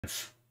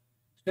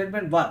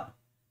Statement 1.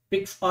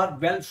 Pigs are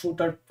well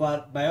suited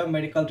for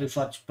biomedical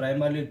research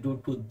primarily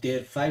due to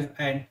their size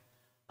and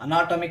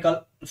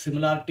anatomical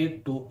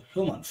similarity to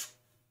humans.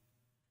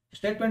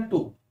 Statement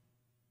 2.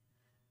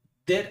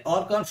 Their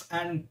organs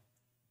and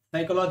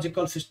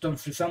psychological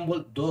systems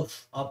resemble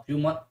those of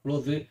humans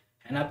closely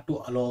enough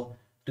to allow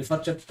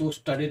researchers to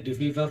study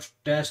diseases,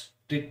 test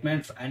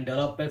treatments, and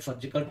develop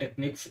surgical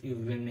techniques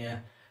in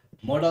a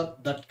model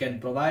that can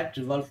provide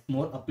results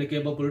more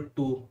applicable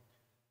to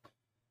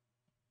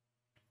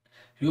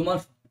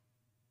humans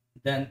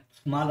than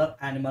smaller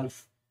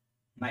animals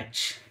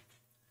might.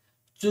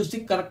 Choose the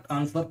correct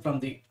answer from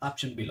the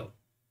option below.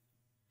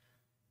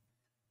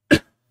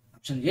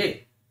 Option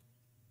A.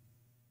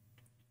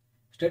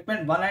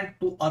 Statement 1 and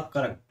 2 are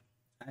correct,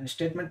 and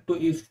statement 2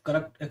 is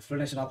correct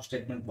explanation of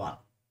statement 1.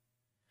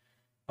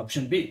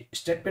 Option B.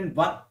 Statement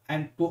 1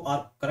 and 2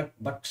 are correct,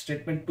 but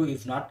statement 2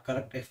 is not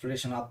correct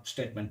explanation of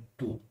statement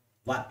 2.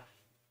 1.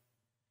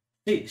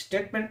 C.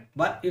 Statement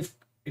 1 is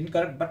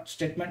incorrect, but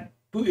statement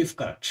 2 is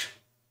correct.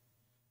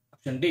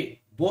 Option D.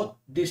 Both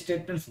the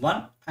statements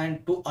 1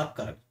 and 2 are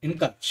correct.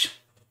 Incorrect.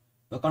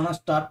 We're gonna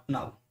start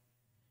now.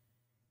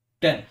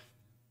 10,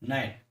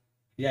 9,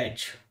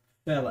 8,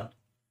 7,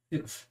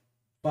 6,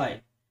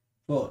 5,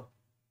 4,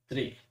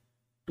 3,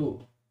 2,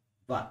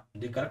 1.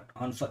 The correct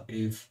answer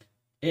is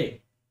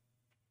A.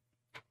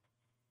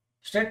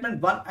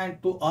 Statement 1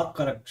 and 2 are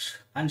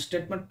correct, and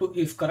statement 2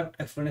 is correct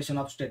explanation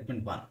of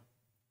statement 1.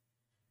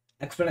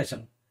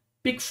 Explanation.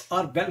 Pigs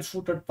are well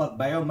suited for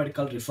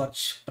biomedical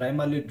research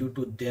primarily due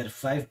to their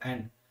size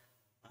and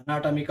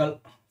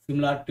anatomical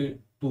similarity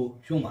to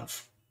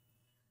humans.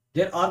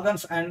 Their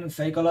organs and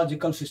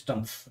psychological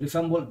systems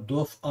resemble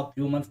those of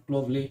humans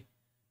closely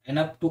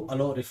enough to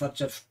allow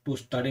researchers to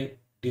study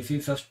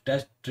diseases,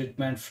 test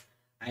treatments,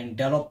 and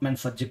development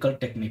surgical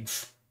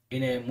techniques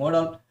in a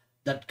model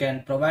that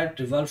can provide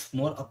results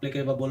more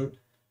applicable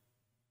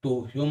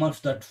to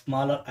humans than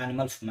smaller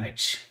animals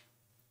might.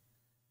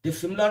 This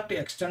similarity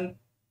extends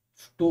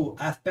to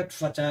aspects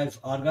such as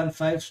organ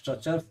size,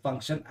 structure,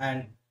 function,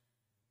 and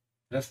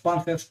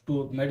responses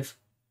to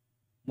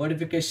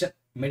medications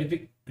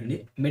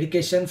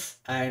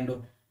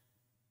and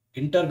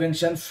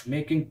interventions,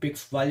 making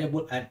pigs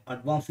valuable and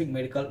advancing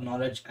medical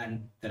knowledge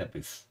and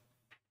therapies.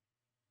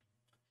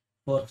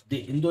 For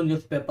the Hindu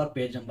newspaper,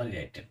 page number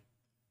 18.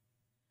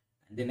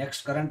 And the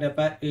next current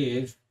affair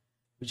is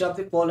which of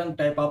the following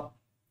type of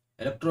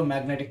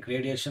electromagnetic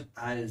radiation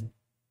has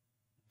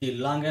the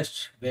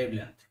longest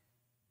wavelength?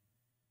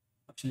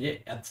 Option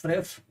A,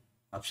 X-rays.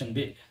 Option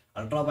B,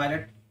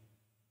 ultraviolet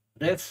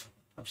rays.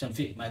 Option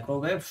C,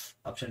 microwaves.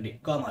 Option D,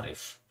 gamma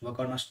rays. We're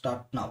gonna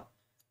start now.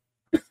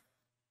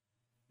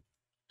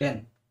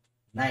 10,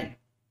 9,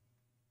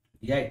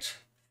 8,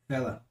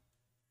 7,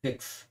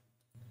 6,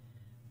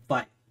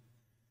 5,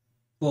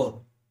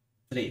 4,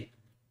 3,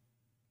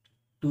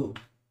 2,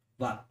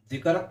 1. The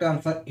correct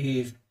answer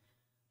is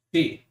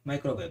C,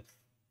 microwaves.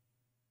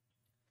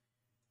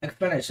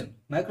 Explanation.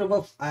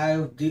 Microwaves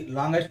have the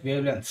longest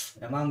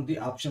wavelengths among the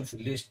options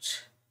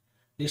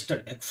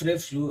listed: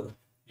 X-rays,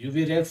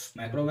 UV rays,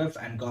 microwaves,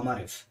 and gamma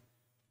rays.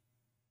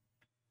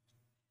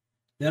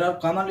 They are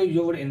commonly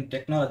used in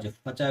technologies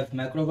such as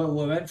microwave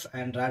ovens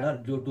and radar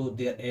due to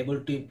their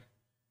ability to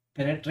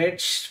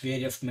penetrate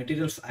various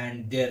materials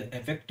and their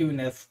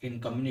effectiveness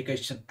in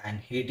communication and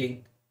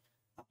heating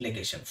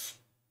applications.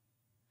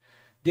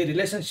 The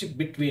relationship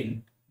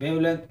between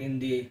wavelength in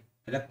the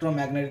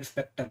electromagnetic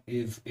spectrum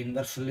is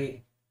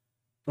inversely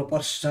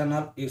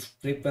proportional is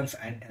frequency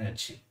and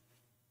energy.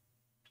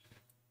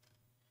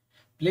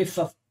 Please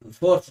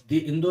source the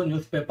Hindu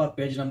newspaper,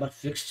 page number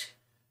 6.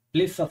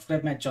 Please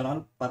subscribe my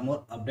channel for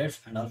more updates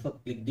and also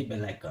click the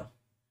bell icon,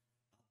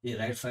 the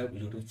right side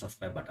YouTube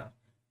subscribe button.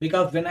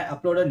 Because when I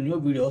upload a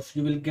new videos,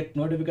 you will get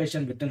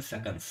notification within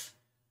seconds.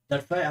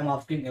 That's why I'm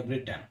asking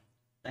every time.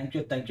 Thank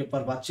you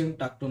for watching.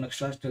 Talk to you next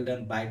time. Till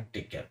then, bye.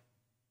 Take care.